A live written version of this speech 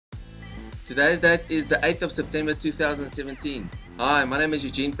Today's date is the 8th of September 2017. Hi, my name is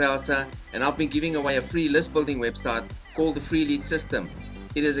Eugene Pelser and I've been giving away a free list building website called the Free Lead System.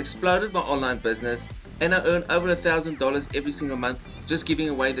 It has exploded my online business and I earn over $1,000 every single month just giving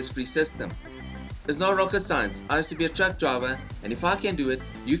away this free system. It's not rocket science. I used to be a truck driver and if I can do it,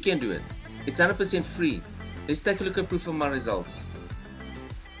 you can do it. It's 100% free. Let's take a look at proof of my results.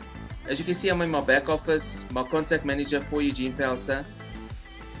 As you can see, I'm in my back office, my contact manager for Eugene Pelser.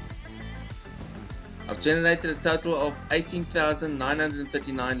 I've generated a total of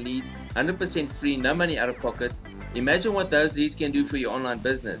 18,939 leads, 100% free, no money out of pocket. Imagine what those leads can do for your online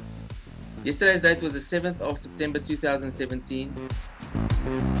business. Yesterday's date was the 7th of September 2017.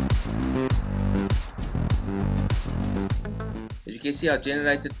 As you can see, I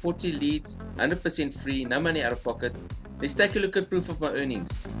generated 40 leads, 100% free, no money out of pocket. Let's take a look at proof of my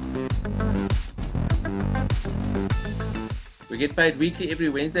earnings. We get paid weekly every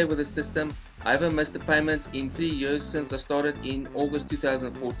Wednesday with the system. I haven't missed a payment in 3 years since I started in August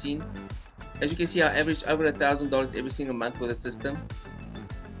 2014. As you can see, I average over $1,000 every single month with the system.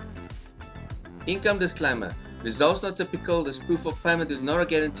 Income disclaimer. Results not typical. This proof of payment is not a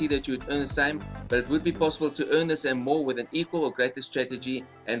guarantee that you would earn the same, but it would be possible to earn this and more with an equal or greater strategy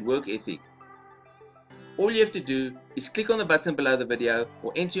and work ethic. All you have to do is click on the button below the video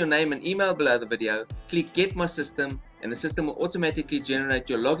or enter your name and email below the video, click Get My System, and the system will automatically generate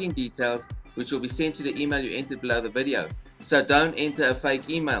your login details, which will be sent to the email you entered below the video. So don't enter a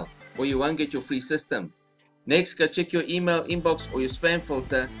fake email or you won't get your free system. Next, go check your email inbox or your spam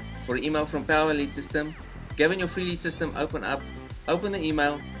filter for an email from Power Lead System. Given your free lead system open up, open the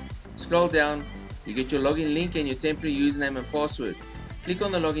email, scroll down, you get your login link and your temporary username and password. Click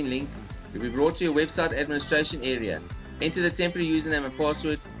on the login link, you'll be brought to your website administration area. Enter the temporary username and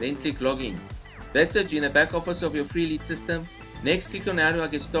password, then click login. That's it, you're in the back office of your free lead system. Next, click on How Do I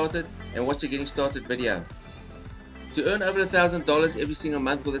Get Started and watch the Getting Started video. To earn over $1,000 every single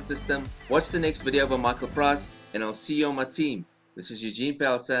month with the system, watch the next video by Michael Price and I'll see you on my team. This is Eugene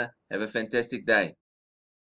Pelser. Have a fantastic day.